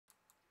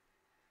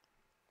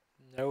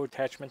No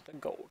attachment to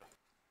gold.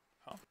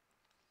 Huh.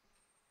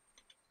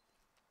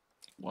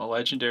 Well,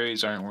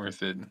 legendaries aren't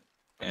worth it,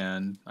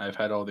 and I've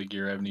had all the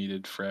gear I've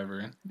needed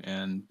forever,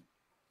 and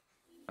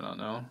I don't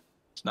know.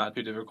 It's not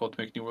too difficult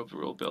to make New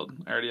World build.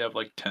 I already have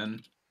like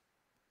 10,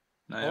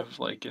 and I have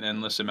like an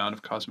endless amount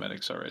of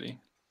cosmetics already.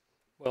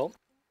 Well,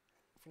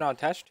 if you're not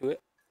attached to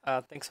it,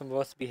 I think some of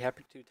us would be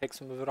happy to take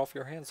some of it off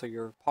your hands so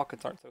your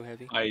pockets aren't so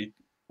heavy. I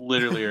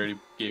literally already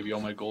gave you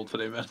all my gold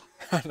today, man.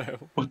 I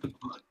know. What the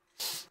fuck?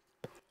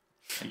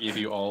 I gave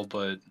you all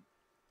but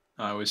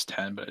I was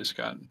 10, but I just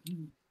got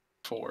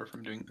 4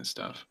 from doing this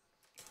stuff.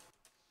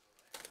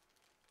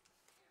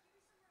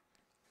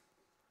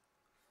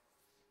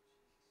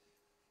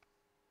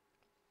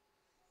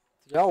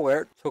 Did y'all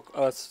aware it took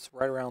us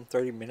right around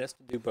 30 minutes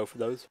to do both of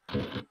those?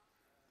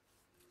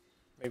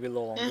 Maybe a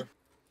little longer.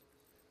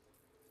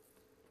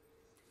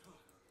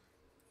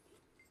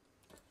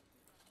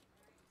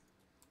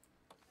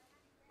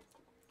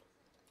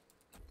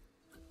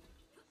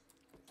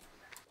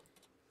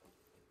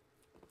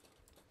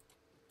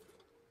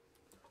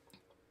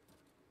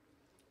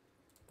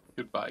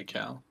 Goodbye,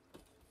 Cal.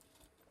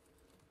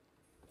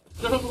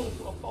 No,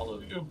 I'll follow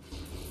you.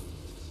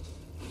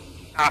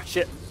 Ah,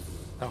 shit.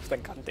 Oh,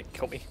 thank God it didn't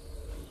kill me.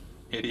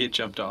 Idiot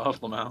jumped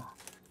off, Lamau.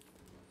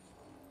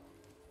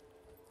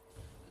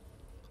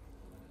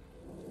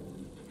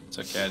 It's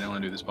okay, I don't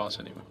want to do this boss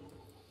anymore.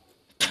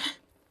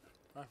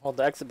 Well,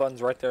 the exit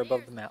button's right there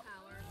above the map.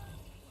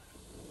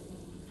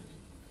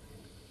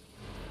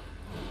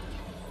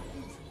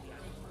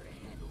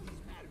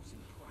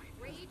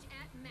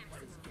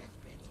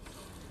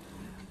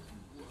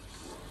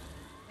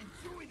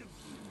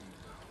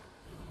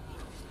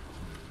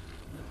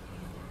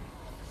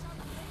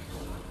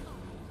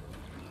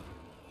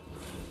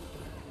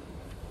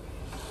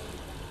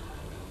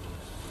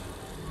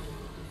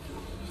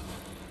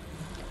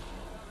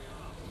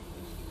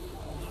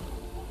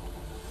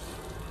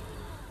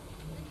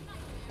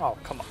 Oh,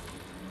 come on.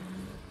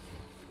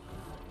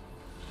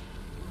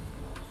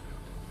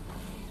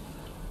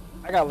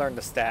 I gotta learn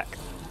to stack.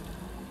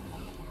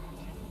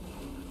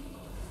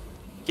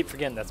 Keep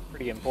forgetting that's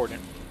pretty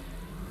important.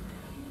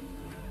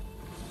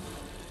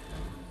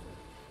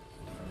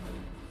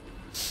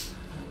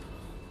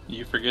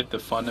 You forget the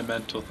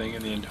fundamental thing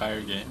in the entire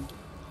game.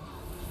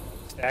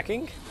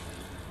 Stacking?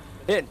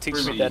 They didn't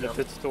teach me that at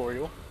the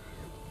tutorial.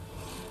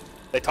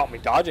 They taught me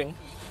dodging.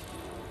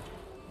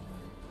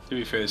 To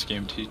be fair, this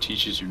game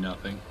teaches you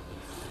nothing.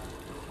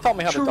 Taught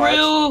me how to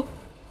dodge.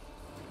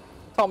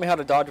 Taught me how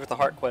to dodge with a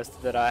heart quest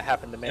that I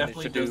happened to manage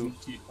to do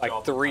like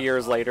 3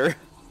 years later.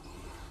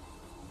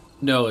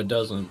 No, it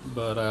doesn't.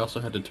 But I also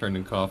had to turn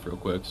and cough real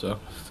quick, so.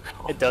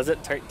 It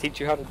doesn't teach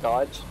you how to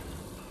dodge?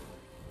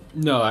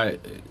 No, I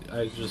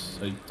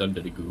done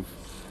did a goof.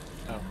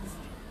 Oh.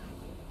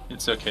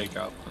 It's okay,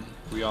 Goblin.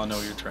 We all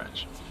know you're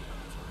trash.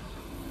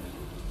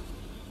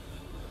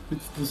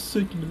 It's the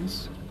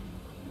sickness.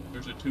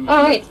 There's a 2.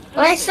 Oh wait,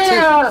 where's the...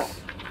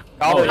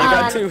 Oh, you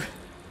got 2.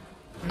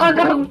 Oh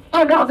no,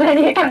 I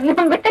can't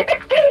remember.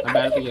 I'm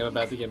bad at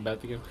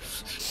the game.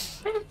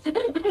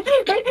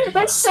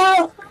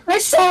 We're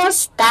so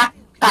stuck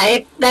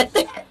tight that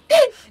they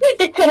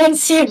couldn't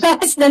see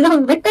past the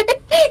number.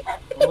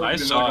 I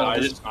saw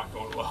it. It's not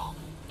going well.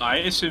 I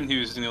assumed he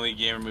was the only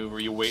gamer move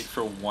where you wait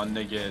for one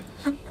to get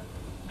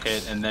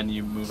hit and then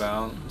you move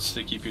out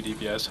to keep your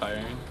DPS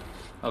higher.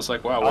 I was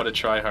like, wow, what a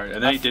tryhard.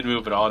 And then he did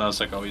move at all, and I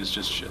was like, oh, he's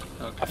just shit.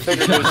 Okay. I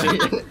figured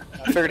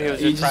he was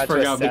just trying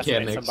to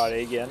assassinate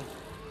somebody again.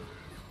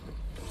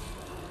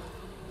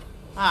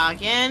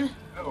 Again?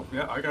 Oh,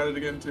 yeah, I got it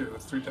again too.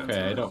 It's 3 times.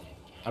 Okay,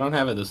 I don't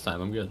have it this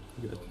time. I'm good.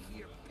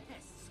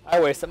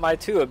 I wasted my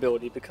 2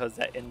 ability because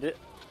that ended.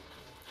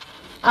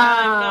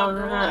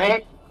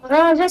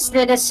 We'll just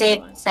do the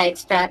safe side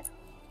strat.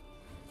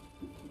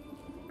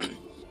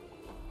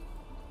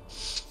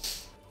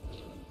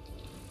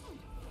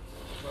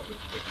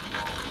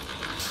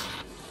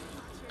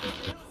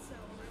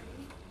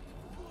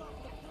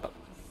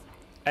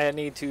 I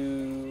need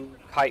to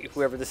kite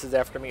whoever this is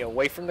after me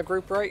away from the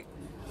group, right?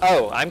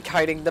 Oh, I'm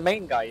kiting the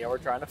main guy y'all were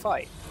trying to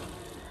fight.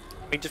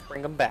 Let me just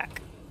bring him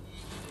back.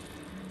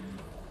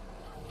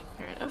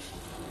 Fair enough.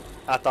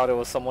 I thought it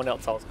was someone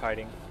else I was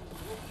kiting.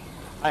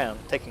 I am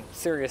taking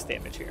serious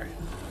damage here.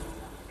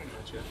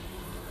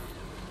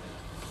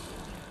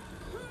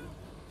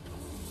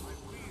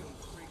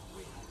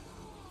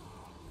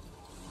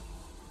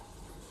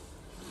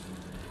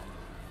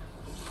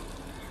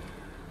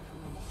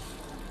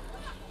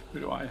 Who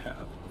do I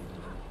have?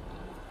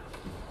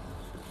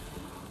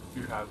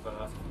 You have,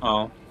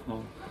 Oh.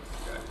 Okay.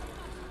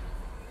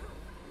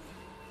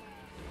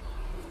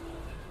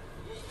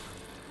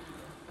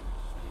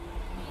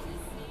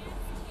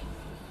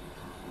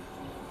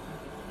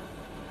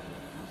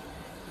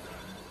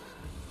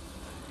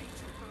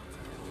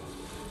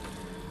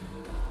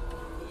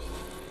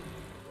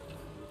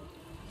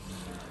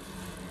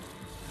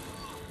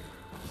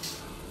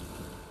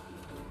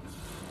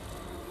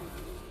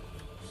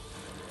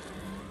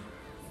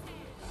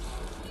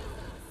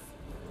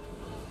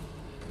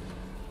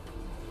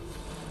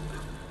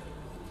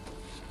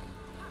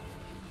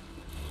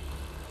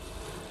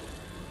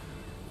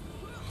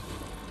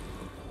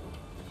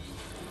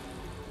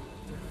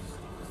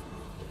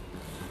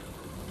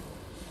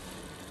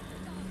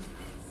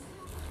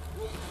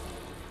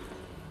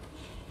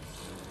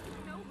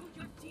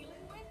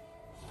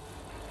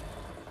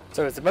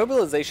 So is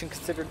immobilization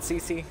considered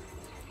CC?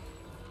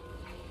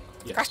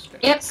 Yes.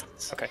 Yep.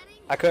 Okay.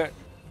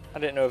 I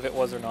didn't know if it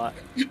was or not.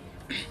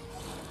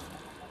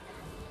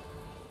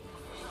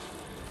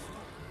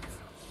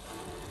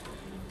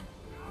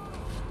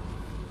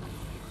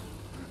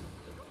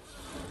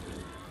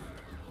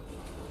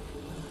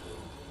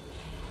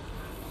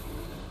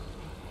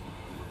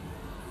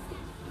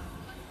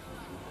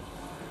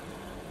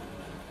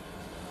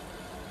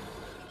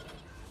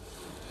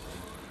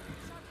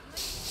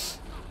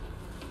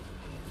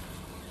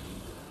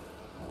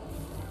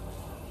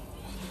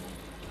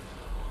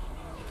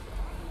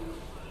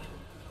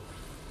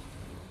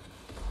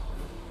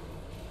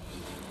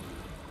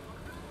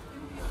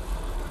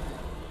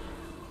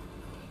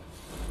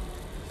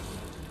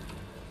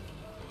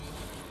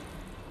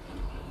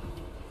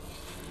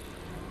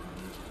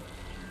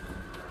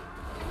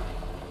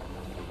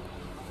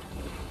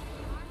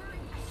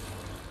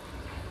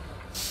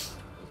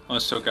 Oh,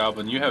 so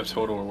Goblin, you have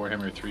total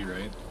Warhammer 3,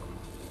 right?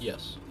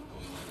 Yes.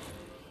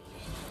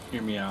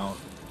 Hear me out.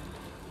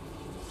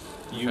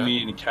 You, Okay.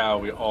 me, and Cal,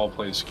 we all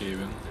play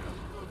Skaven.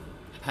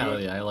 Hell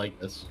yeah, I like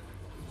this.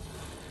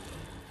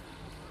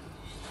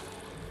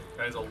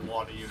 That is a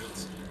lot of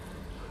units.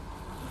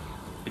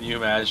 Can you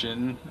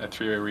imagine a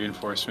 3-way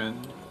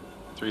reinforcement?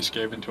 3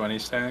 Skaven, 20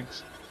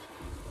 stacks?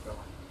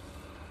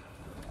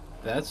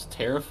 That's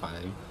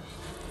terrifying.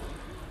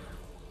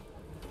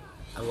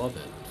 I love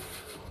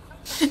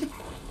it.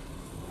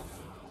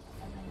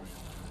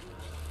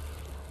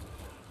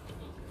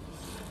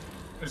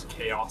 There's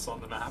chaos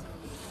on the map.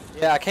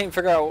 Yeah, I can't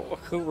figure out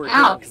who we're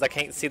Ow. doing because I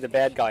can't see the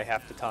bad guy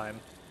half the time.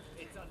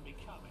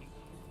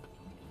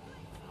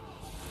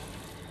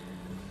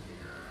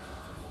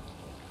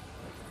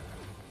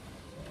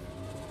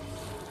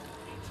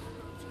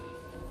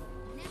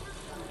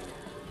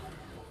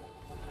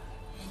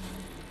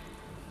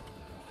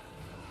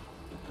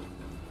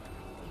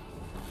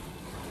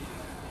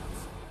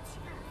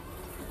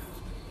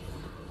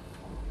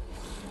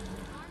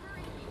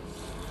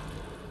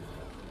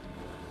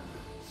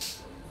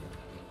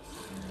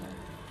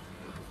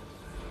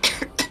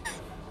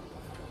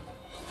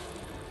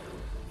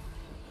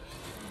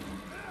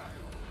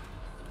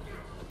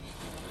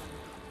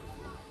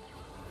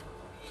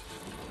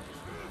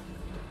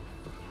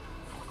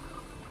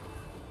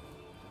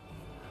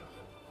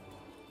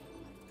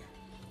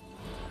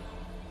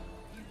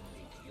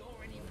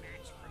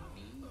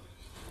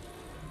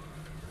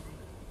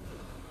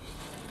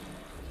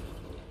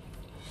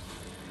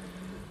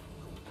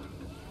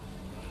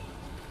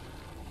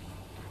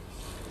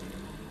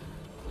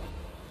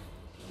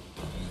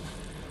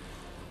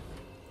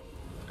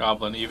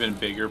 Goblin, even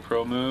bigger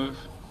pro move.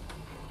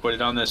 Put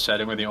it on this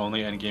setting where the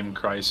only endgame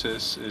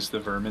crisis is the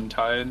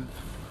Vermintide.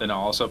 Then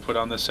also put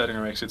on this setting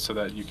or makes it so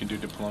that you can do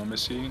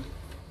diplomacy.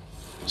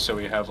 So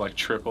we have like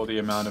triple the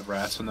amount of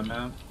rats on the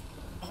map.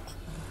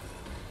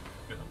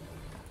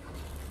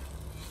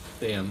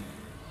 Damn.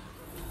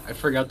 I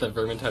forgot that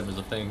Vermintide was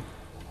a thing.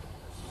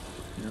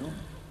 You know?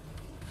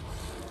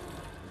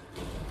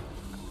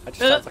 That just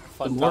sounds like a The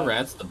fun more time.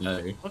 rats, the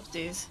better.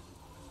 Whoopsies.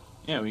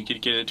 Yeah, we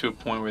could get it to a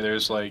point where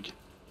there's like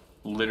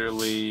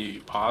literally,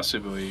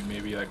 possibly,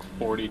 maybe like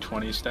 40,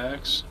 20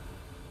 stacks.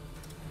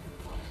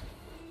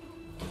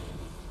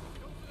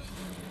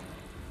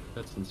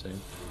 That's insane.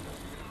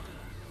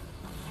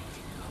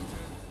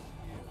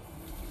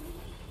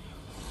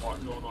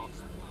 What going on?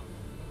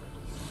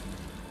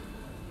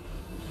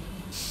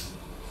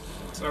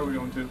 So are we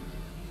going to?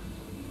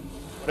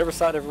 Whatever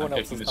side everyone I'm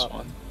else picking is this on.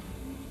 one.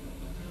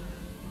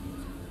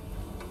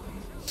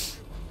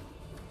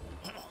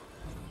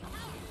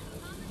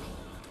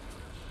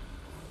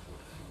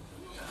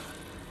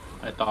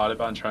 I thought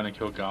about trying to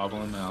kill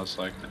Goblin, and I was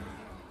like, no.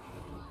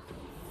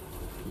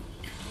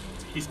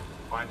 He's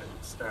finding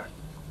the stack.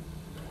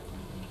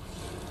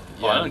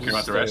 Oh, I don't I'm care about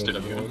just the rest staying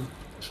of with you.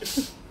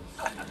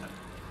 everyone.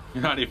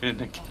 You're not even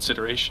in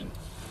consideration.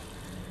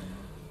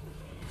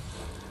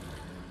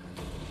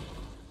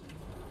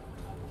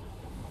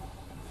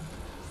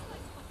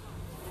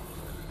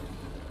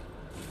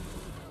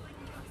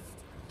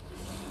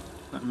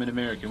 I'm an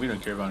American. We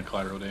don't care about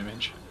collateral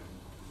damage.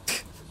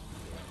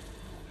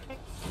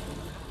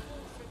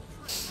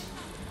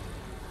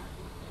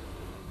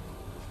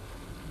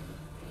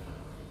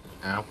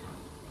 Ow.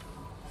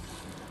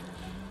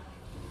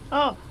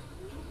 Oh.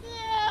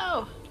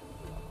 No.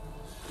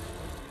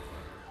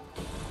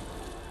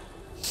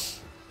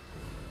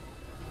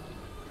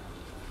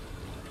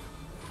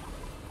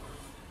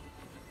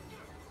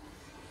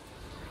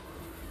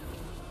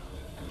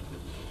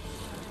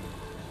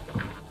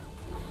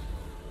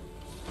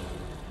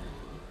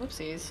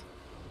 Whoopsies. It's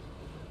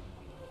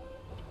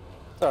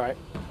alright.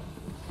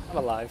 I'm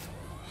alive.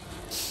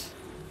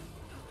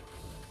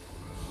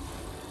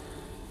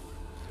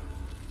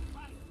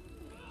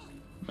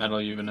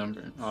 Metal even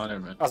number. Oh, never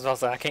mind. I was about to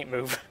say, I can't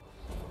move.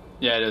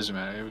 Yeah, it doesn't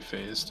matter. It'll be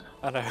phased.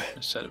 I know. I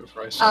said it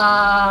before I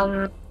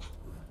said it.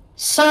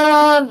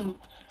 Sub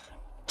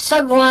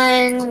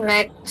 1,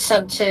 mech,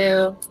 sub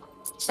 2,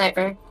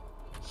 sniper.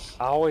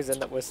 I always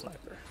end up with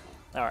sniper.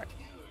 Alright.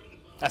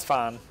 That's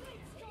fine.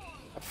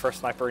 I prefer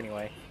sniper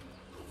anyway.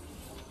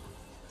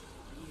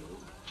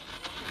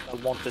 I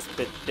want this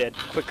bit dead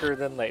quicker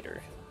than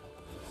later.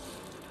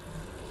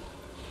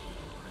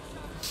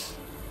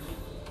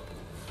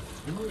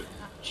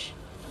 Ouch.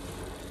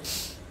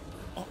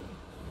 Uh-oh.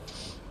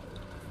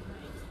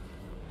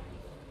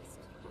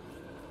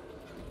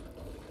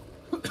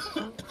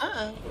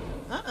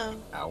 Uh-oh.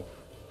 Ow.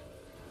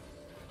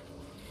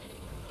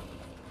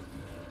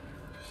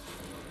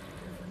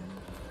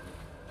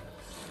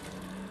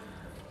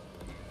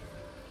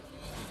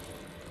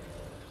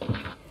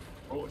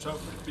 Oh, watch out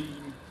for the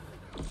beam.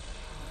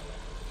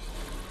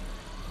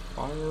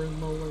 Firing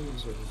my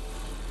laser.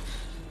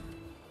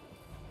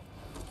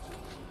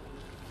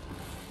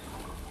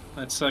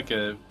 That's like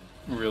a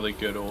really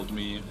good old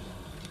meme.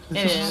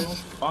 It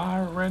is.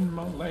 Firing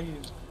my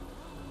laser.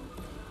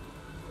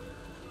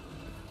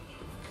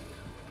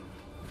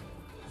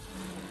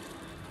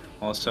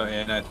 Also,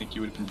 Anna, I think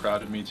you would have been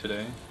proud of me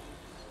today.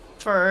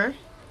 For?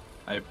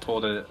 I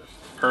pulled a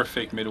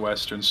perfect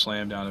Midwestern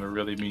slam down of a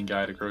really mean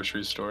guy at a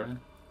grocery store.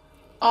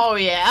 Oh,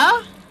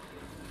 yeah?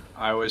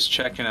 I was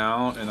checking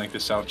out in like the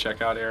self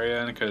checkout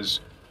area because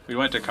we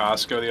went to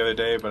Costco the other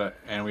day,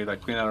 and we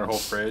like cleaned out our whole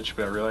fridge.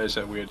 But I realized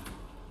that we had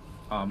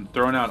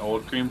thrown out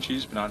old cream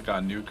cheese, but not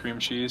got new cream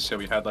cheese. So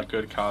we had like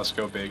good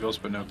Costco bagels,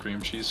 but no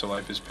cream cheese. So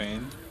life is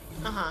pain.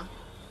 Uh-huh.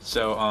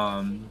 So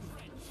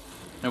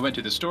I went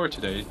to the store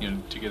today,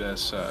 to get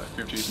us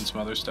cream cheese and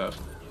some other stuff.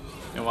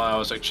 And while I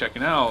was like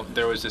checking out,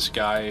 there was this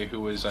guy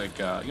who was like,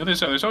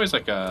 there's always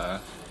like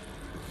an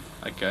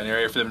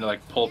area for them to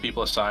like pull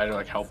people aside or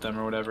like help them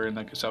or whatever in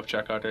like a self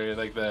checkout area.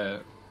 Like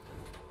the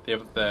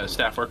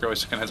staff worker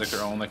always kind of has like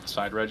their own like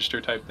side register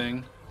type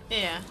thing.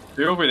 Yeah.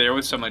 They're over there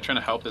with some like trying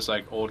to help this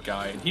like old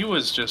guy, and he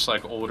was just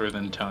like older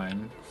than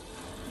time.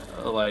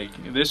 Like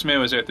this man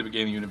was there at the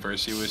beginning of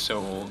university. He was so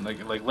old.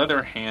 Like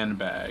leather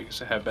handbags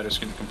have better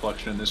skin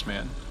complexion than this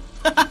man.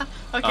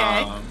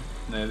 Okay.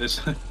 No, this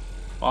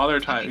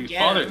father time,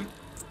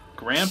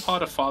 grandpa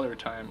to father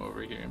time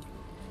over here.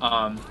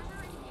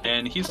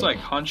 And he's like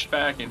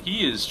hunchback, and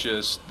he is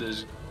just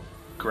this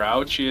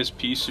grouchiest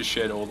piece of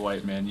shit old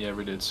white man you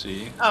ever did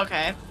see.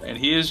 Okay. And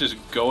he is just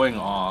going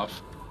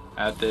off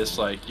at this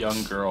like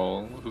young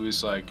girl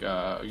who's like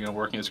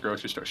working at this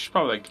grocery store. She's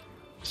probably like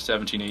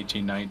 17,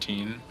 18,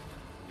 19.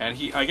 And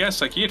I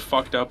guess like he had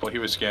fucked up while he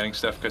was scanning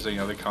stuff because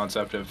the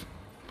concept of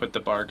put the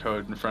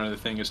barcode in front of the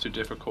thing is too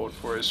difficult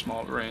for his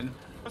small brain.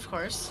 Of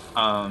course.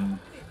 And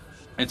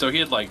so he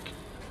had like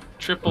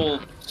triple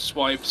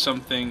swiped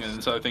something and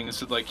this other thing.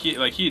 So like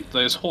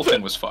his whole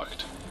thing was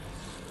fucked.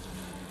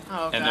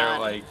 Oh, God. And they're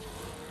like,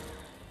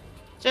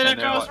 did it and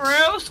they're go like-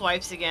 through?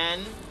 Swipes again.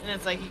 And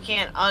it's like, you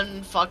can't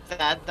unfuck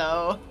that,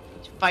 though.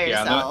 By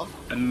yourself.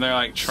 and they're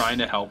like trying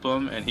to help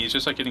him, and he's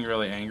just like getting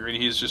really angry.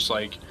 And he's just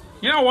like,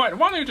 you know what?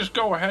 Why don't you just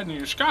go ahead and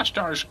your Scotch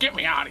stars get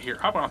me out of here?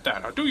 How about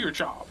that? I'll do your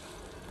job.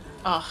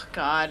 Oh,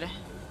 God.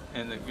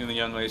 And the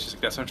young lady's just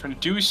like, that's what I'm trying to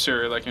do,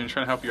 sir. Like, I'm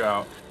trying to help you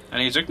out.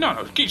 And he's like,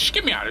 no, just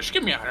get me out of here. Just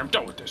get me out of here. I'm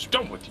done with this. I'm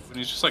done with you. And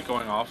he's just like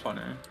going off on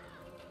her.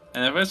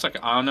 And if it's like,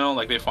 I don't know,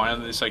 like they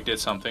finally just like did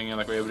something and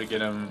like we were able to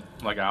get him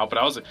like out. But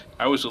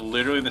I was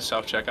literally in the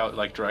self checkout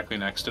like directly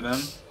next to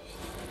them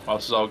while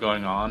this is all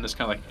going on, just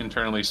kind of like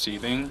internally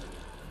seething. And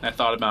I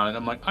thought about it.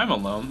 I'm like, I'm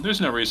alone.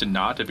 There's no reason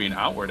not to be an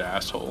outward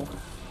asshole.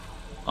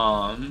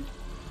 I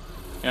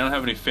don't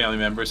have any family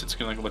members that's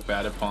gonna like look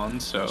bad upon.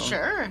 So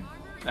Sure.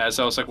 as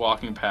I was like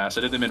walking past,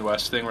 I did the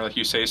Midwest thing where like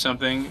you say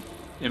something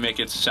and make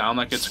it sound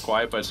like it's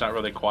quiet, but it's not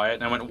really quiet.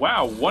 And I went,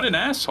 wow, what an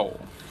asshole.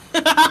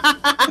 Wow,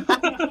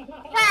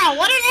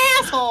 what an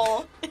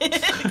asshole!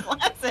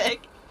 Classic.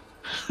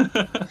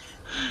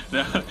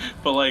 No,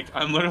 but like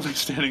I'm literally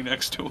standing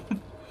next to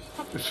him.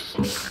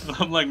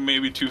 I'm like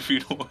maybe 2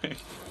 feet away.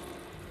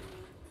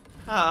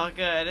 Oh,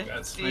 good.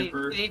 That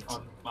sniper Did he,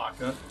 on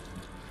Maka.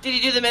 did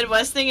he do the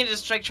Midwest thing and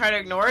just like try to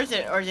ignore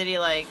it, or did he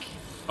like?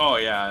 Oh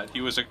yeah,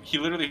 he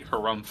literally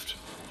harumphed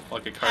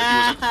like a car.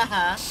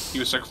 He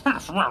was like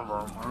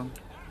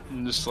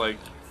and just like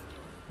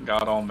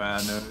got all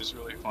mad. And it was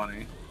really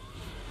funny.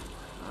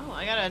 Oh,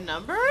 I got a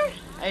number?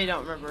 I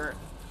don't remember.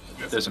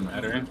 It doesn't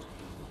matter.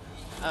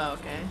 Oh,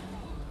 okay.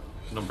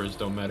 Numbers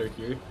don't matter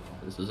here.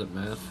 This isn't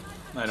math.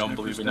 I don't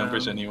believe in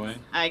numbers anyway.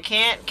 I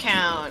can't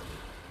count.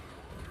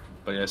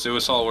 But yes, it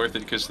was all worth it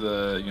because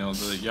the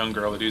young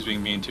girl that he was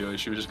being mean to,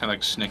 she was just kind of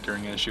like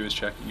snickering as she was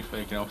checking,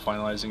 like,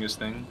 finalizing his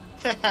thing.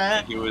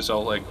 And he was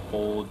all like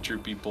old,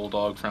 droopy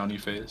bulldog frowny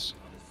face.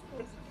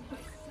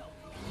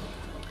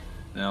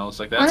 No, it's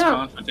like that's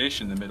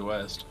confrontation in the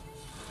Midwest.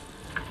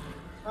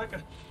 Okay.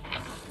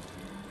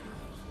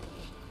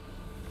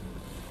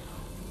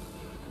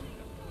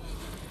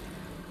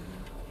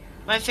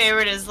 My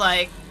favorite is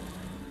like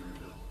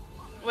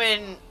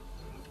when,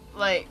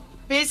 like,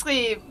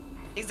 basically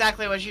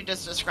exactly what you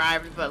just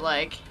described, but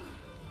like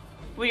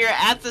when you're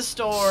at the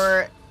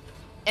store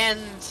and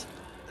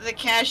the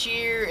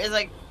cashier is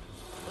like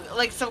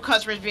some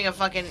customers being a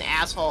fucking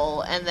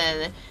asshole, and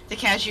then the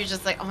cashier's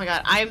just like, oh my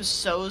god, I'm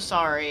so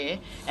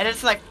sorry, and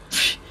it's like,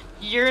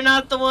 you're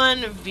not the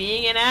one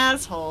being an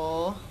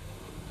asshole.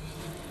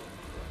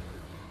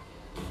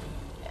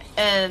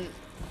 and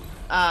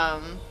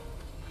um,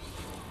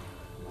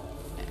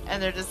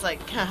 and they're just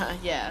like, haha,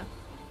 yeah,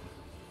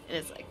 and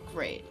it's like,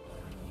 great.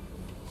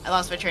 I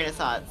lost my train of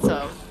thought,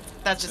 so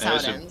that's just how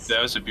it ends.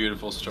 That was a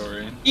beautiful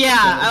story. Yeah,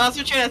 I lost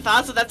my train of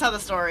thought, so that's how the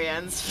story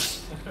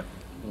ends.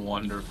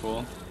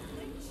 Wonderful.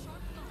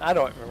 I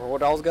don't remember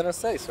what I was gonna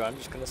say, so I'm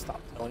just gonna stop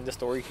telling the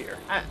story here.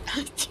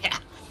 Yeah.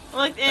 I'm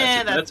like,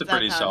 That's a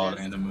pretty how it solid is.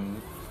 hand to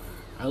move.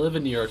 I live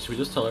in New York, so we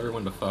just tell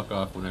everyone to fuck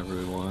off whenever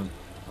we want.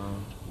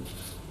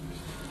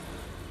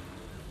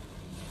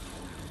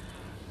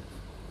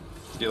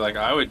 See, like,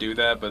 I would do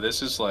that, but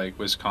this is, like,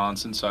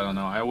 Wisconsin, so I don't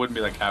know. I wouldn't be,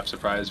 like, half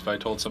surprised if I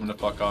told someone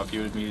to fuck off. He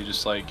would immediately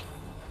just, like,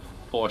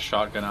 pull a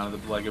shotgun out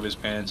of the leg of his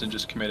pants and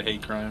just commit a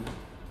hate crime.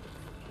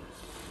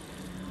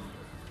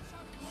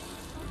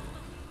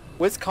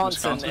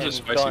 Wisconsin Wisconsin's a and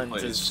spicy guns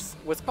place.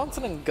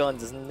 Wisconsin and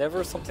guns is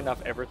never something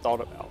I've ever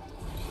thought about.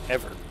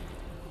 Ever.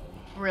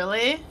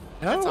 Really?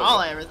 No. That's all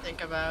I ever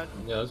think about.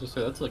 Yeah, I was gonna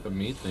say, that's like a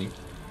me thing.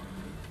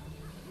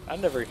 I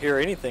never hear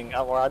anything,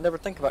 or I never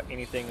think about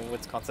anything in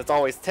Wisconsin. It's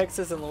always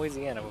Texas and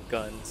Louisiana with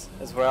guns.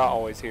 That's what I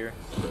always hear.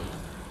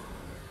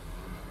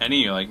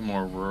 Any, like,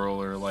 more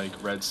rural or, like,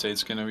 red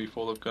state's gonna be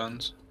full of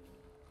guns.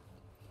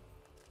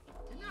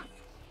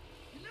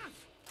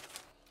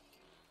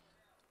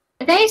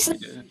 Today's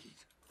Yeah.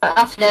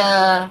 of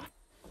the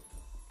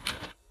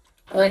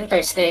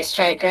Winter's Day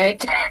strike,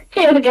 right?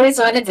 You guys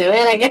want to do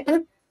it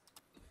again?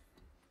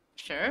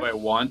 Sure. Do I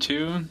want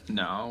to?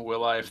 No.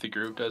 Will I if the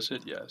group does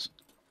it? Yes.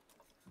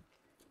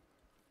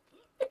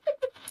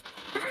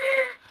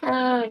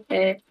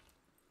 Okay. I was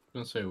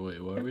gonna say,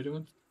 wait, what are we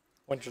doing?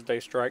 Winter's Day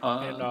Strike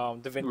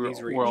and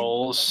Divinity's Reach. We're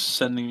all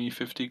sending me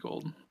 50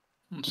 gold.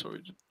 I'm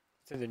sorry.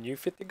 Sending you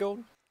 50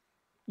 gold?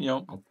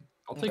 Yep.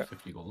 I'll take Okay.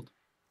 50 gold.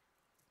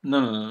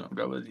 No.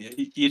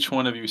 Each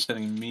one of you is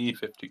sending me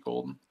 50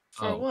 gold.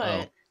 For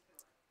what?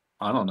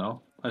 I don't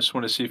know. I just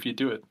want to see if you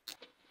do it.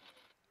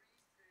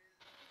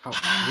 What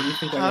do you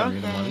think I got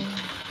made of money?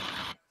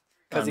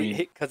 Because I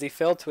mean, he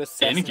failed to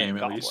assassinate in-game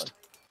at Goblin. least.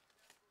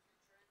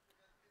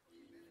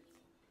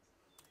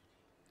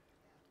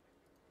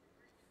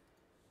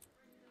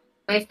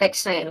 Let me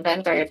fix my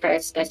inventory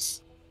first,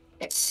 because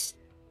it's...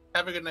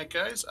 Have a good night,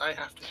 guys. I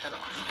have to head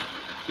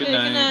off. Good Hey,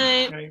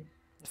 night. Okay.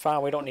 It's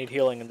fine, we don't need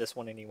healing in this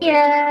one anyway.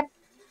 Yeah.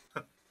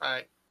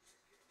 Bye.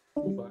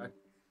 Bye.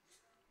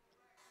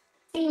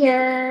 See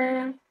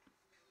ya.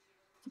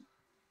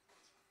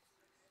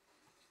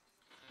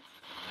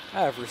 I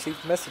have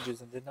received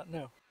messages and did not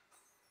know.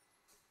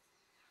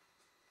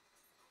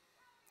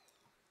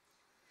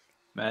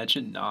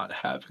 Imagine not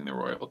having the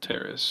Royal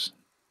Terrace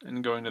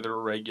and going to the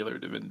regular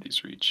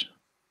Divinity's Reach.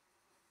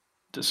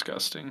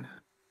 Disgusting.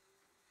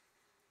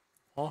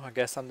 Well, I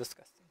guess I'm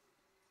disgusting.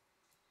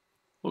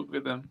 Look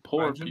at them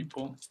poor Imagine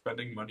people.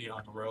 spending money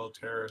on a Royal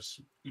Terrace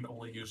and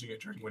only using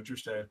it during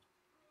Winter's Day.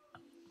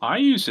 I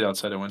use it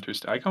outside of Winter's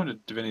Day. I come to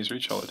Divinity's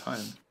Reach all the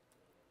time.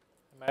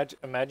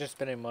 Imagine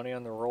spending money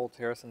on the Royal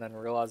Terrace and then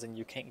realizing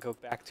you can't go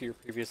back to your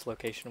previous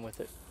location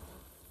with it.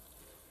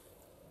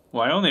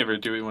 Well, I only ever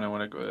do it when I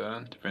want to go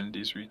to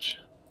Divinity's Reach.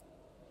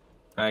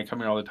 I come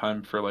here all the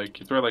time for, like,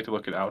 it's where I like to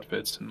look at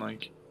outfits and,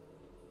 like,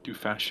 do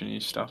fashion-y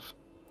stuff.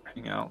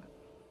 Hang out.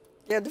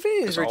 Yeah,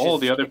 Divinity's Reach all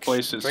is the other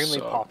places extremely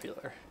suck.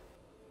 popular.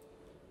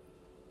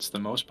 It's the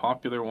most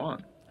popular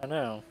one. I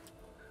know.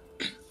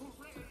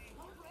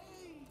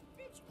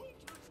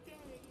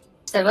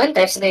 It's the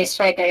Winter's Day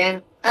strike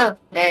again. Oh,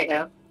 there you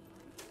go.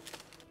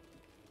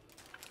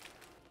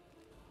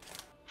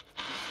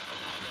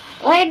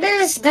 Why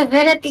does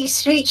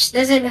Divinity's Reach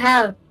doesn't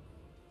have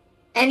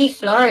any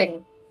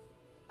flooring?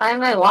 Why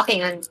am I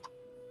walking on?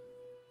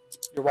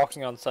 You're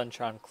walking on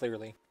sunshine,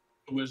 clearly.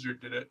 The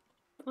wizard did it.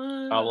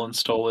 Alan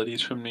stole it.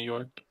 He's from New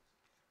York.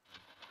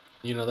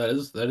 You know, that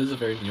is a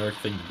very New York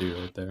thing to do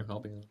right there, I'll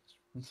be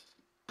honest.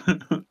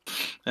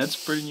 That's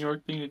a pretty New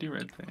York thing to do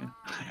right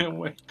there.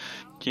 Wait,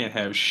 can't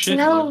have shit.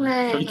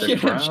 Snowman. From You the can't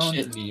have ground.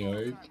 shit in New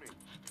York.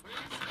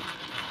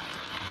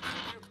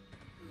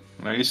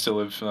 I used to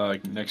live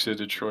like next to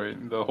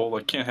Detroit. The whole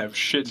like can't have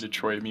shit in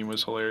Detroit meme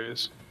was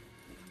hilarious.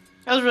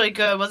 That was really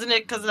good, wasn't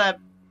it? Because that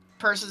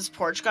person's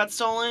porch got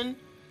stolen.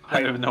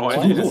 I have no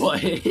idea.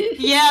 What?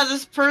 Yeah,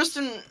 this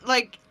person,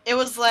 like, it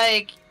was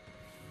like,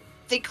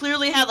 they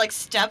clearly had, like,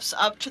 steps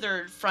up to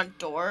their front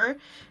door,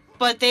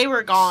 but they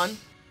were gone.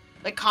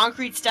 Like,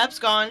 concrete steps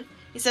gone.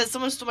 He said,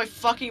 someone stole my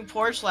fucking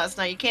porch last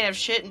night. You can't have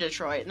shit in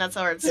Detroit, and that's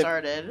how it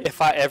started.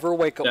 If I ever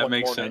wake up That one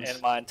makes morning sense.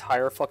 and my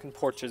entire fucking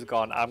porch is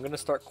gone, I'm gonna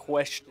start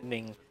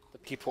questioning the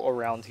people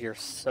around here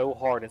so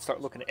hard and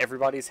start looking at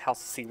everybody's house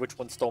to see which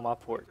one stole my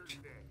porch.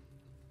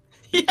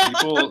 Yeah.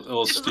 People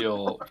will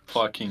steal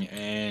fucking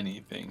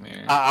anything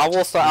there. I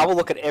will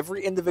look at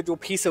every individual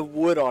piece of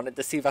wood on it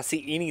to see if I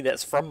see any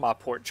that's from my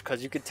porch,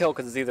 because you can tell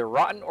because it's either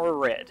rotten or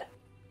red,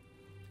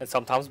 and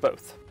sometimes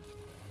both.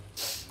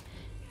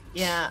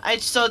 Yeah, I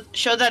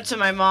showed that to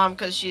my mom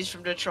because she's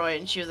from Detroit,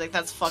 and she was like,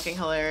 that's fucking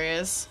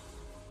hilarious.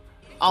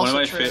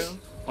 Also true.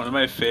 One of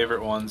my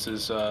favorite ones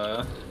is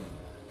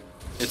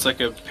it's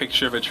like a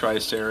picture of a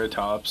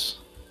triceratops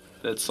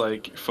that's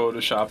like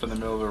photoshopped in the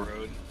middle of a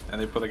road, and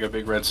they put like a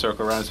big red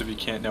circle around so if you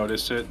can't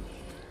notice it.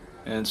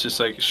 And it's just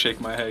like, shake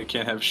my head,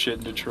 can't have shit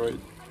in Detroit.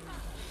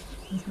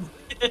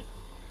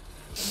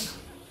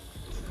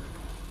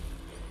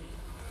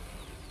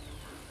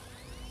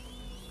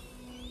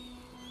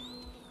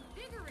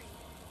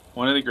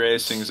 One of the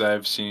greatest things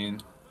I've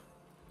seen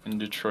in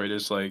Detroit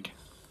is like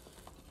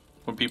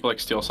when people like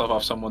steal stuff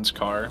off someone's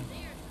car.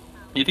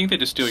 You think they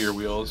just steal your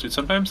wheels, dude?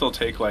 Sometimes they'll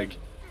take like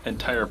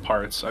entire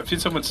parts. I've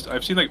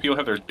seen like people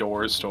have their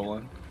doors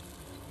stolen,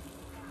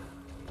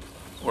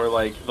 or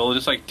like they'll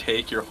just like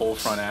take your whole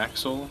front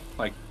axle,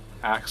 like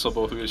axle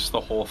both wheels, just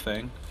the whole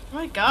thing. Oh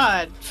my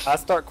god. I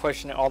start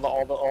questioning all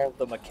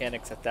the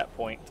mechanics at that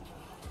point,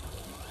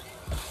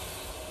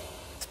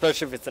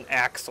 especially if it's an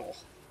axle.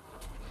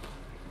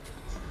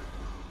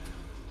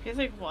 He's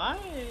like, why?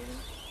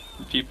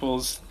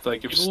 People's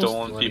like have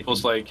stolen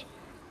people's like,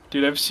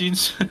 dude, I've seen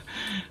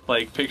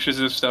like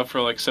pictures of stuff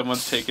where like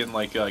someone's taken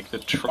like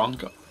the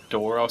trunk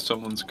door off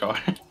someone's car.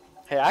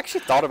 Hey, I actually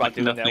thought about Like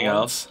doing that nothing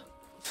once.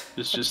 else.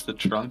 It's just the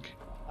trunk.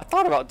 I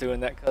thought about doing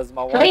that because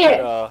my wife 2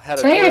 had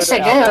a 2 years good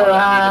ago,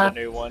 Outlaw and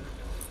needed a new one.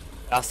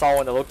 I saw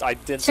one that looked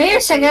identical. 2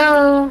 years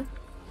ago,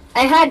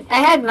 I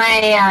had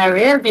my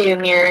rear view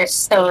mirror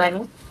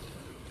stolen.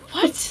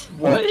 What?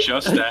 What?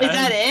 Just that? Is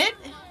that it?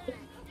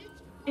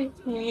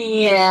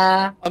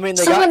 Yeah. I mean,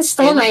 they Someone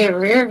stole my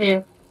rear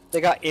view. They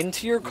got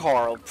into your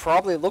car,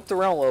 probably looked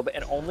around a little bit,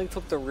 and only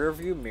took the rear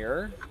view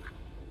mirror.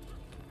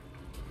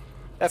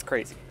 That's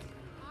crazy.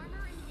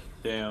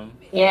 Damn.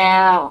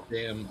 Yeah.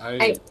 Damn,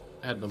 I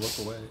had to look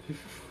away.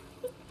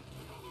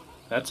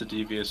 That's a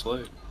devious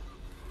look.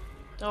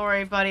 Don't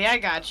worry, buddy. I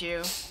got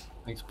you.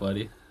 Thanks,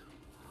 buddy.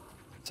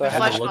 So, The had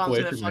to flesh look bomb's away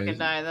gonna from fucking me.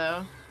 die,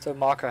 though. so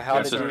Maka,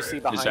 how did you see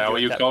behind Is that you what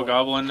at you that call point?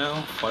 Goblin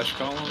now? Flesh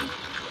Golem?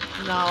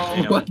 No.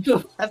 Damn. What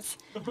the? That's...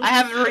 I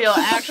have a real,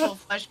 actual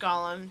flesh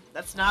golem.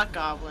 That's not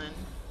goblin.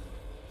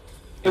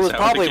 It was Is that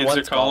probably what the kids are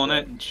once calling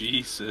Goblin. it?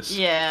 Jesus.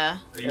 Yeah.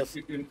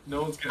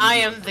 No one's gonna I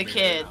do am that the for me right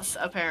now. kids,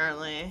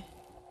 apparently.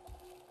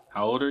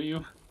 How old are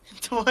you?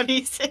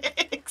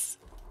 26.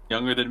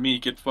 Younger than me,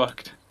 get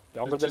fucked.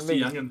 Younger Just than a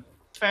me. youngin'.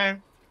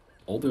 Fair.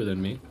 Older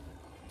than me.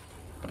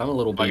 But I'm a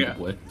little baby Okay.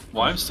 boy.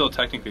 Well, I'm still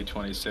technically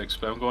 26,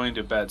 but I'm going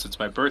to bed since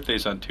my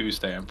birthday's on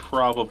Tuesday. I'm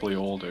probably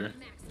older.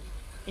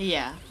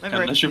 Yeah. My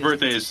Unless your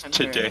birthday is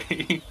September.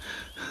 today.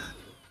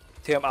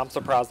 Tim, I'm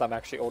surprised I'm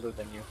actually older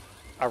than you.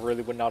 I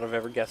really would not have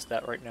ever guessed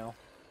that right now.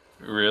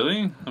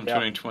 Really? I'm Yeah.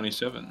 turning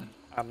 27.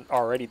 I'm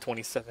already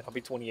 27. I'll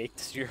be 28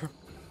 this year.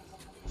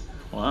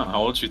 Wow,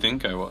 how old do you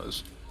think I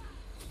was?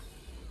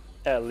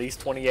 At least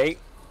 28,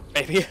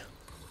 maybe.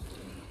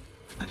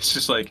 It's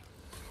just like,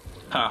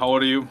 how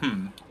old are you?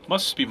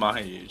 Must be my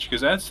age,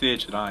 because that's the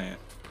age that I am.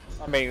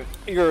 I mean,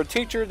 you're a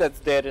teacher that's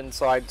dead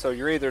inside, so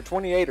you're either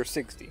 28 or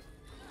 60.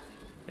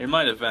 In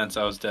my defense,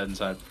 I was dead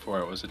inside before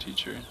I was a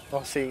teacher.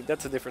 Well, see,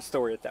 that's a different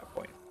story at that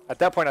point. At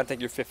that point, I think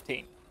you're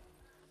 15.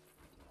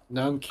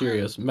 Now I'm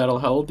curious. Metal,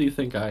 how old do you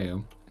think I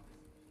am?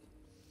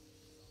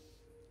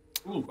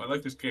 Ooh, I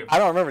like this game. I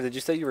don't remember. Did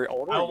you say you were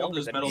older? How or old younger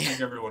does than Metal me?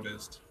 think everyone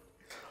is?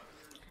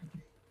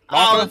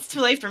 Oh, Maka? it's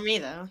too late for me,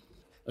 though.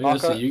 I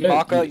was gonna say, you guys-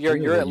 Maka, you know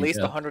you're what at you least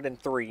got.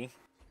 103.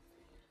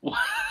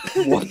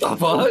 What the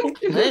fuck?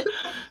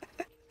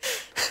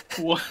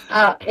 What?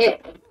 Oh,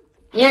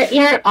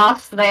 you're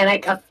off by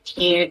like a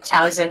few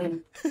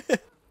thousand.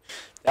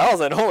 That was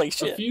an holy A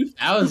shit. few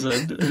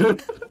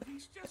thousand.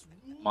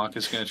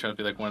 Maka's gonna try to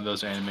be like one of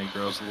those anime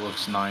girls that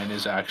looks 9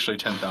 is actually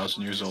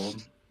 10,000 years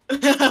old.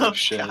 Oh,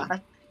 shit.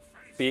 God.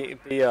 Be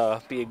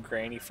a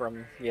granny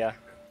from, yeah.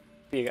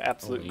 Be an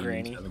absolute Oh,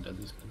 granny. aliens haven't done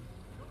this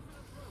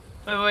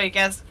game. Wait,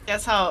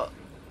 guess how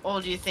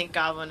old you think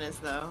Goblin is,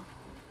 though?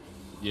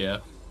 Yeah.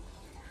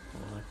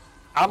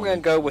 I'm gonna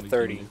go with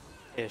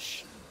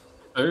 30-ish.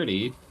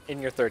 30? In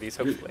your 30s,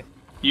 hopefully.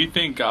 You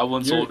think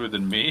Goblin's You're- older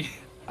than me?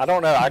 I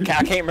don't know. I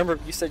can't remember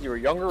if you said you were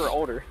younger or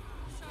older.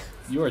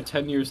 You are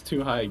 10 years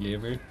too high,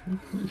 gamer.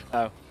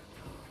 Oh.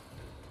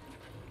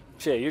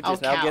 Shit, you're I'll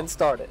just now count. getting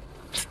started.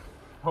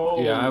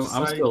 Oh, Yeah, I'm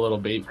psych. still a little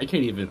baby. I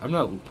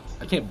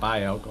can't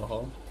buy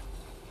alcohol.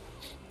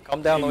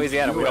 Come down, In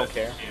Louisiana. We US, don't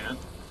care. you can.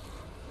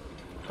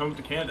 Come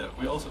to Canada.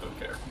 We also don't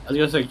care. I was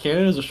gonna say,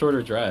 Canada's a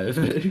shorter drive.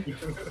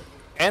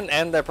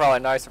 And they're probably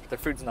nicer, but their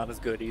food's not as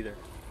good either.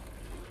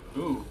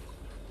 Ooh.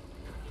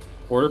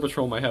 Border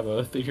Patrol might have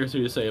a thing or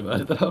two to say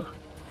about it, though.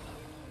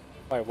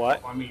 Wait,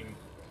 what? I mean,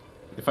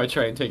 If I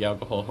try and take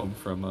alcohol home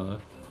from,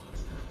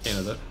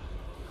 Canada.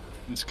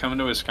 It's coming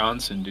to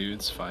Wisconsin, dude.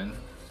 It's fine.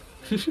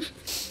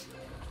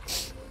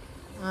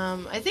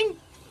 I think...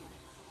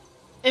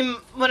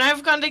 when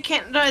I've gone to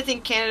Canada, I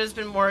think Canada's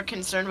been more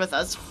concerned with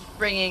us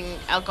bringing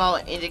alcohol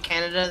into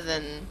Canada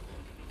than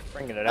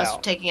Bringing it us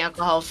out. taking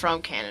alcohol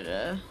from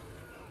Canada.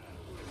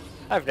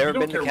 I've never we don't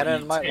been to care what Canada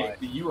you in my take, life.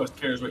 The U.S.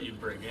 cares what you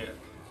bring in.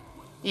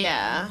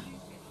 Yeah.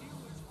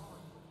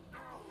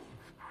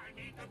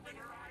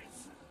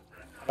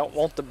 I don't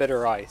want the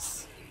bitter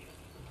ice.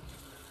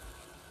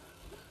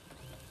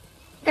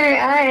 Her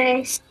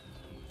eyes.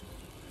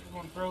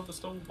 Everyone throw the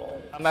stone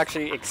ball. I'm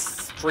actually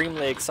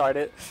extremely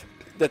excited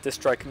that the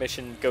strike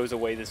mission goes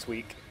away this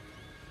week.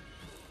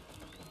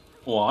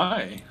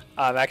 Why?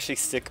 I'm actually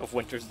sick of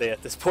Winter's Day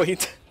at this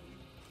point.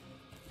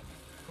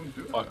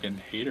 Fucking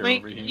hater Wait,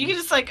 over here. you can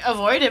just like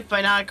avoid it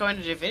by not going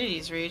to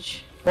Divinity's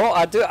Reach. Well,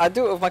 I do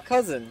it with my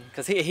cousin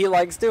because he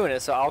likes doing it,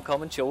 so I'll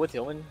come and chill with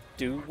him and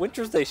do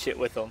Winter's Day shit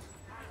with him.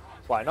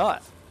 Why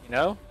not? You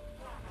know?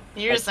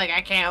 And you're just like,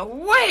 I can't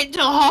wait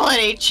till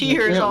holiday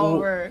cheer's Yeah, well-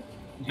 over.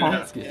 Yeah.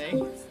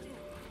 Okay.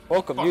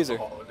 Welcome, Fuck the user.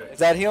 holiday. Is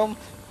that him?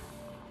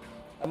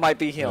 That might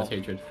be him. That's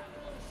hatred.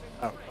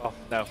 Oh,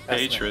 no. That's me.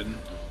 Hatred.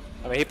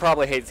 I mean, he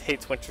probably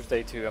hates Winter's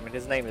Day too. I mean,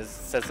 his name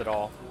says it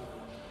all.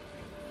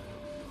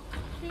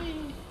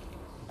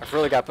 I've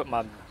really got to put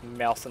my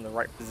mouse in the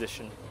right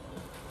position.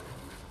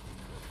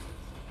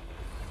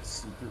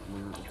 Secret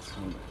word of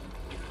summer.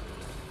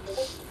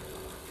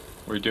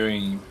 We're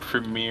doing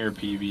premiere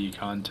PV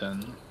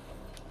content.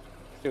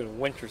 Doing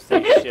Winter's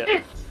Day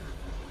shit.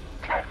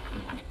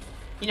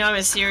 You know, I'm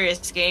a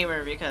serious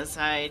gamer because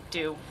I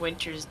do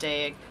Winter's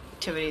Day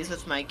activities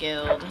with my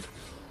guild.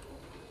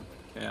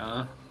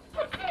 Yeah.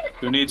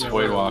 Who needs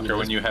Void Walker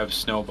when you have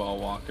Snowball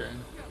Walker?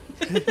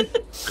 Or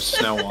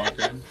Snow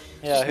Walker?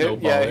 Yeah, who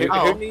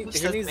Oh, needs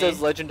it's just me.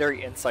 those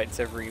legendary insights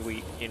every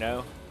week, you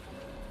know?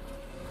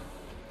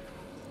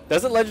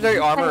 Doesn't legendary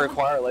armor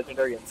require a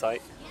legendary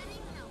insight?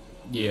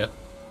 Yeah.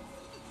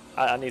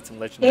 I need some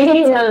You legendary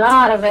need a insights.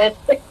 lot of it.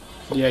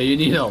 Yeah, you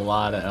need a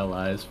lot of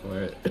allies for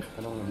it.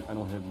 I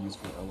don't have use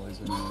for allies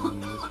anymore.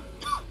 Anyways.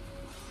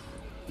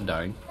 I'm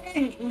dying.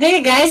 Do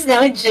you guys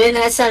know Jin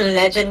has a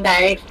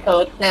legendary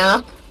coat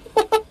now?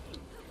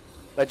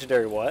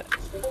 Legendary what?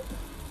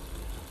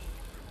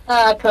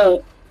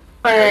 Coat.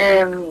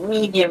 For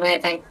medium, I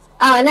think.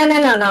 Oh, no,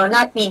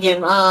 not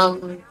medium.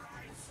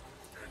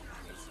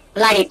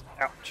 Light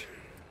Ouch.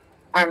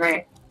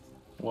 armor.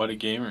 What a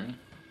gamer.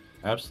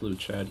 Absolute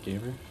Chad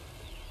gamer.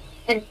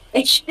 And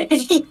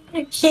he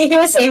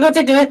was able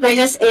to do it by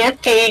just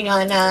AFKing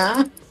on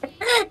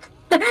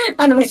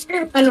on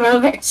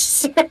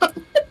Rover's.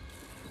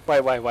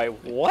 Wait,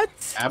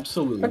 what?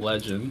 Absolute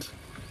legend.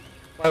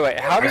 Wait,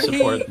 how I did he...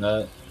 support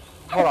that.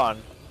 Hold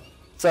on.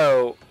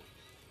 So,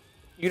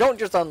 you don't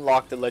just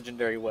unlock the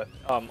legendary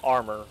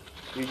armor.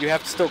 You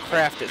have to still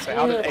craft it, so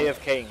how did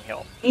AFKing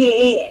help?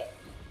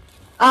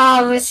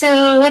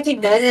 So what he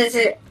does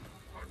is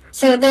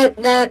so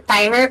the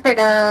timer for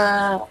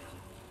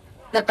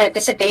the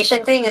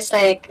participation thing is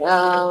like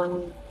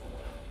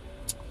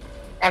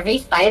every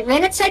 5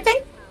 minutes, I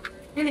think.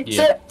 Yeah.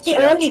 So he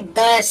only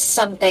does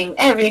something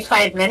every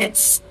 5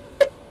 minutes,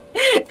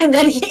 and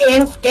then he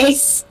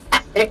AFKs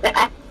after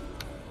that.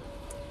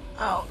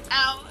 Oh,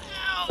 ow,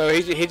 ow. So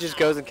he just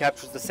goes and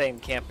captures the same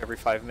camp every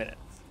 5 minutes.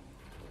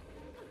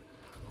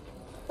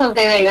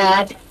 Something like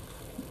that.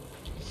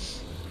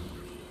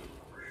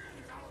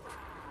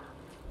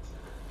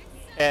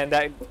 And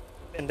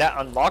that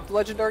unlocked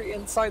legendary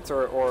insights,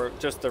 or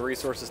just the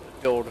resources to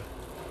build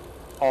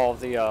all of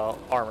the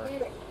armor.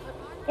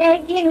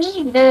 Yeah, you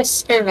need the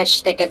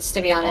skirmish tickets,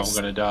 to be Oh, I'm honest.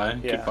 gonna die.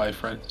 Yeah. Goodbye,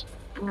 friends.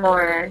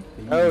 More.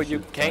 Oh, you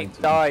can't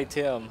die,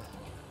 Tim.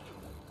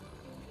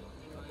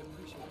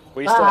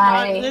 We still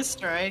Bye. On this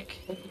strike.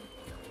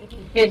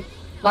 Goodbye.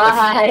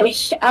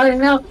 Oh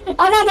no.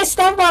 Oh no, the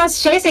stem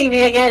ball's chasing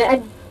me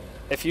again.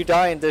 If you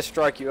die in this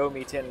strike, you owe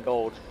me 10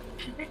 gold.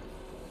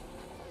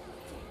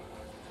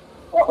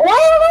 Why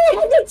am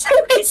I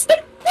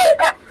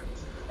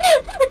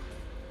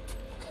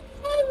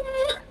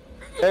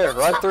There,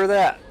 run through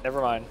that. Never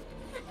mind.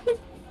 I'm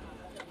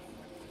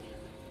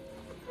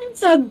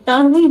so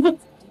dumb.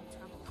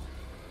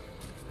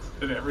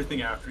 Did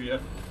everything after you.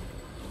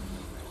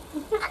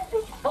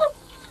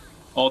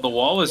 Oh, the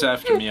wall was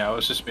after me. I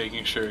was just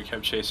making sure it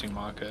kept chasing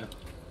Maka.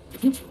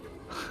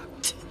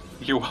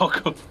 You're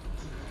welcome.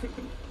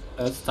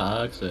 That's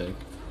toxic.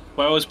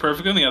 Well, I was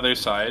perfectly on the other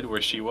side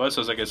where she was.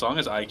 I was like, as long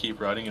as I keep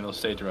running, it'll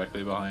stay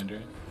directly behind her.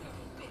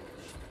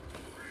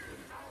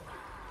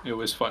 It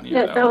was funny.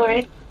 No, don't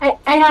worry. I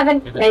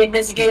haven't played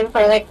this game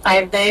for like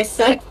 5 days,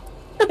 so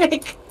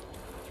like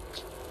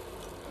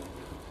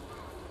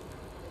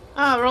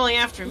Oh, rolling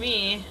after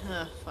me.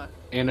 Oh, fuck.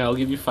 And I'll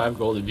give you 5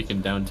 gold if you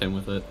can down Tim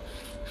with it.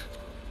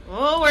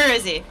 Oh, where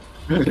is he?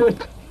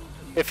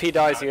 If he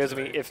dies, he owes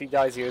me. If he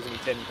dies, he owes me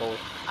 10 gold.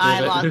 I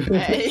Yeah. lost.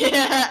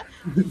 Yeah.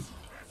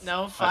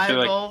 No, 5 feel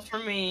like- gold for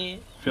me.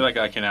 I feel like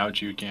I can out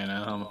you,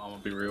 Anna. I'm gonna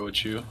be real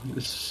with you. I mean,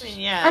 oh no,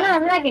 yeah.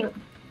 I'm lagging.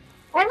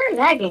 I'm not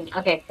lagging.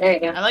 Okay, there you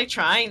go. I like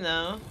trying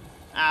though.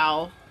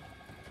 Ow.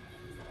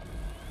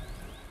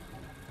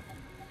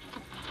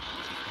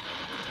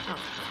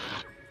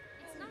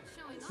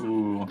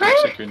 Ooh,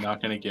 looks like you're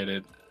not gonna get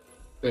it.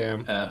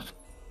 Damn. F.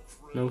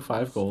 No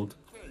 5 gold.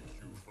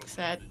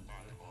 Sad.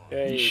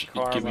 Yay,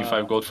 You'd give me karma.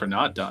 5 gold for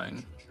not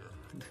dying.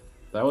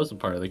 That wasn't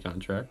part of the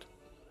contract.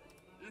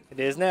 It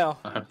is now.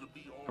 I'm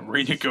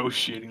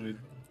renegotiating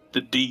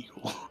the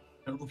deal.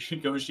 We should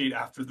negotiate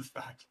after the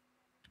fact.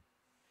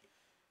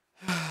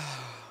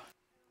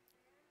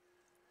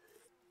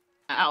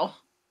 Ow.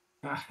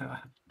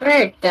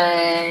 We're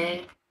done.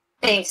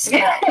 Thanks,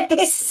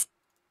 guys.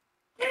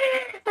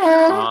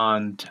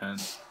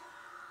 Content.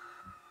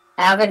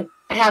 I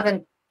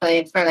haven't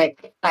played for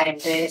like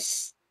 5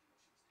 days.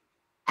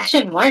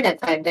 Actually, more than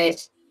 5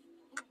 days.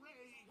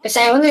 Because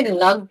I only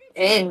logged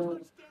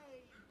in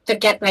to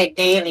get my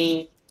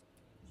daily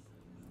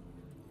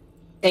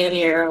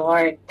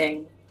reward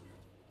thing.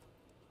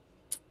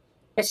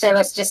 Because I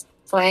was just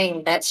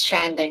playing Death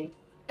Stranding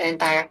the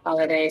entire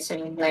holidays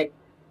and like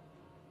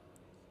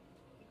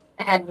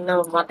I had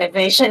no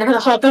motivation on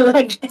how to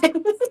log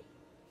in.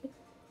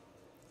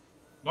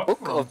 Nothing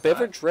Book wrong of with that.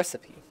 beverage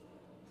recipe.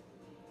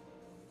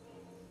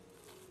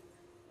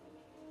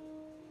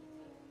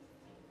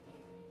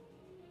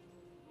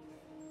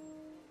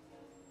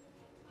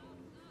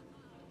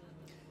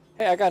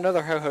 Hey, I got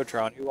another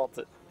Ho-Ho-Tron. Who wants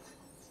it?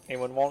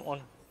 Anyone want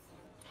one?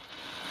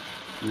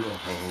 You're a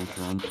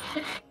Ho-Ho-Tron.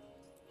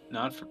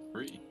 Not for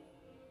free.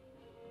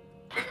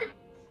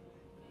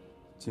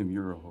 Tim,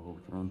 you're a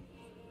Ho-Ho-Tron.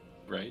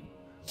 Right?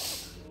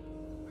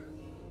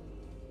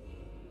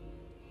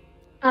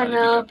 Oh How did you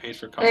no. get paid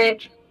for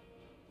college?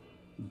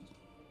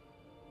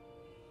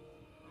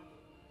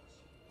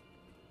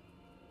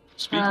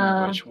 Speaking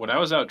of which, when I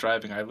was out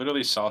driving, I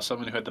literally saw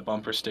someone who had the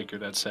bumper sticker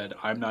that said,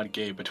 "I'm not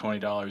gay, but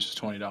 $20 is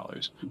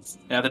 $20."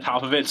 And at the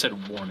top of it said,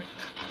 "Warning."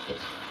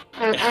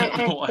 I don't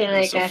know why feel it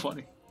was so like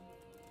funny.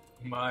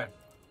 My.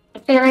 I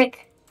feel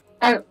like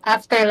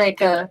after like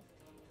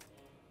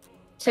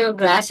 2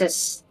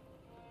 glasses,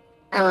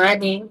 I'm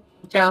already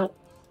drunk.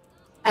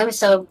 I'm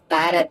so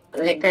bad at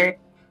liquor.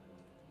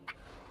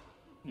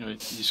 You know, you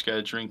just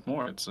gotta drink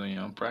more. It's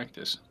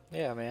practice.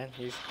 Yeah, man.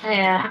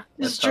 Yeah,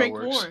 That's Just how it drink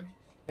works. more.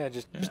 Yeah,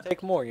 just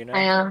take more, you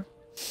know?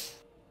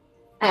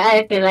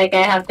 I feel like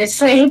I have to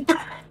sleep.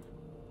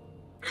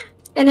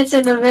 And it's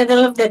in the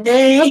middle of the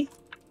day.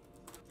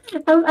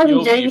 I'm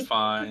You'll be drinking.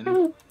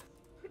 fine.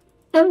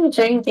 I'm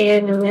drinking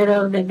in the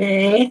middle of the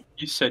day.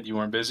 You said you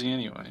weren't busy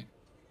anyway.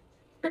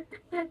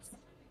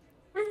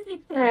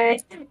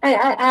 Alright,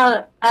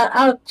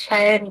 I'll try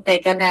and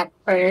take a nap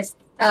first.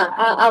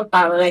 I'll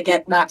probably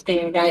get back to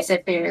you guys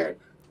if you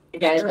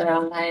guys are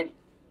online.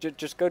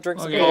 Just go drink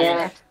some Okay. coffee.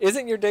 Yeah.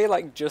 Isn't your day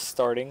like just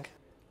starting?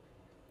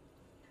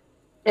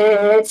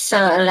 It's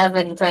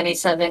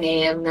 11:27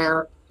 a.m.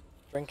 now,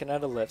 Drinking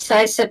at 11. so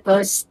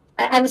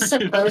I'm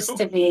supposed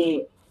to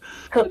be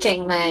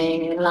cooking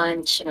my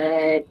lunch,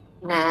 but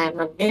nah, I'm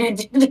not gonna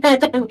do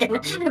that. I'm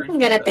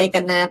gonna take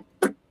a nap.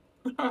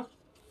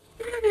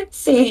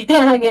 See you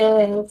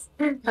guys.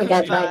 I'll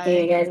get back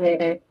to you guys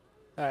later.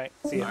 Alright,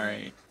 see ya.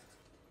 Alright.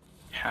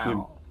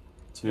 Hal,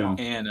 Tim,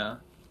 Anna,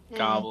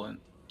 Goblin,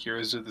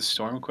 Heroes of the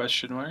Storm,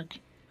 question mark?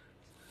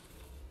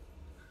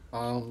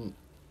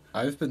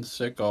 I've been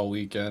sick all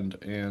weekend,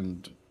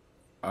 and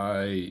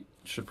I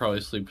should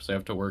probably sleep because I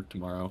have to work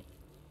tomorrow.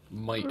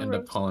 Might end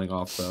up calling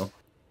off though.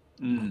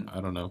 I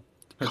don't know.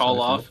 Depends Call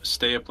how I off, feel.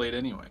 stay up late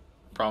anyway.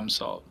 Problem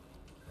solved.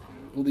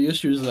 Well, the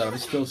issue is that I'm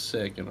still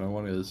sick, and I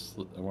want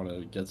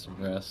to get some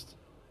rest.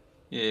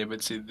 Yeah,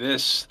 but see,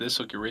 this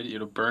will get rid of you.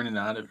 It'll burn it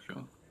out of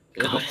you.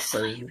 It'll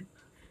burn.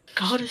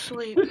 Go to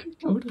sleep.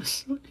 Go to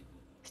sleep.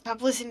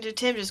 Stop listening to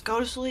Tim. Just go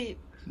to sleep.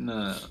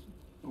 No.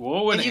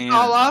 What would If you Anna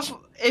call do? off,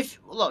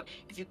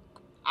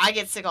 I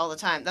get sick all the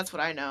time. That's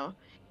what I know.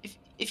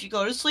 If you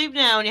go to sleep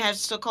now and you have to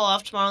still call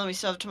off tomorrow, then we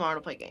still have tomorrow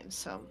to play games.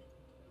 So.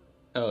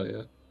 Oh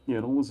yeah. yeah,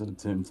 don't listen to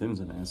Tim.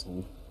 Tim's an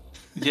asshole.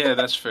 Yeah,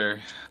 that's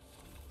fair.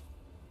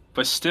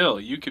 But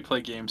still, you could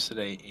play games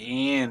today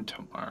and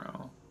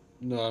tomorrow.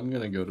 No, I'm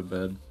gonna go to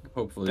bed.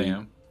 Hopefully,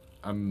 Damn.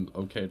 I'm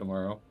okay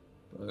tomorrow,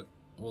 but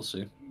we'll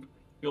see.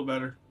 Feel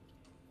better.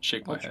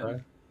 Shake my I'll head.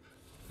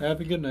 try. Have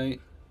a good night.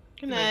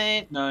 Good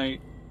night.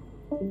 Night.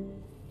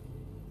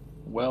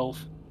 Wealth.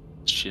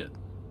 Shit.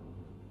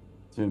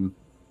 Tim,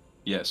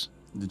 Yes.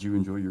 did you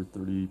enjoy your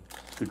 30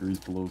 degrees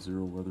below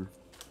zero weather?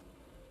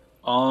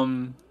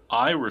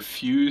 I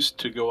refused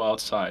to go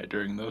outside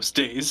during those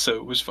days, so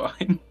it was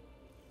fine.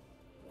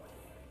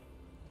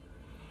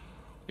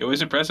 It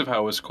was impressive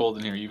how it was cold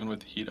in here, even with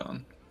the heat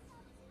on.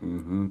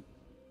 Mm-hmm.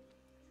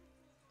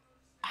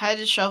 I had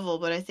to shovel,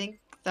 but I think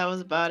that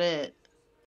was about it.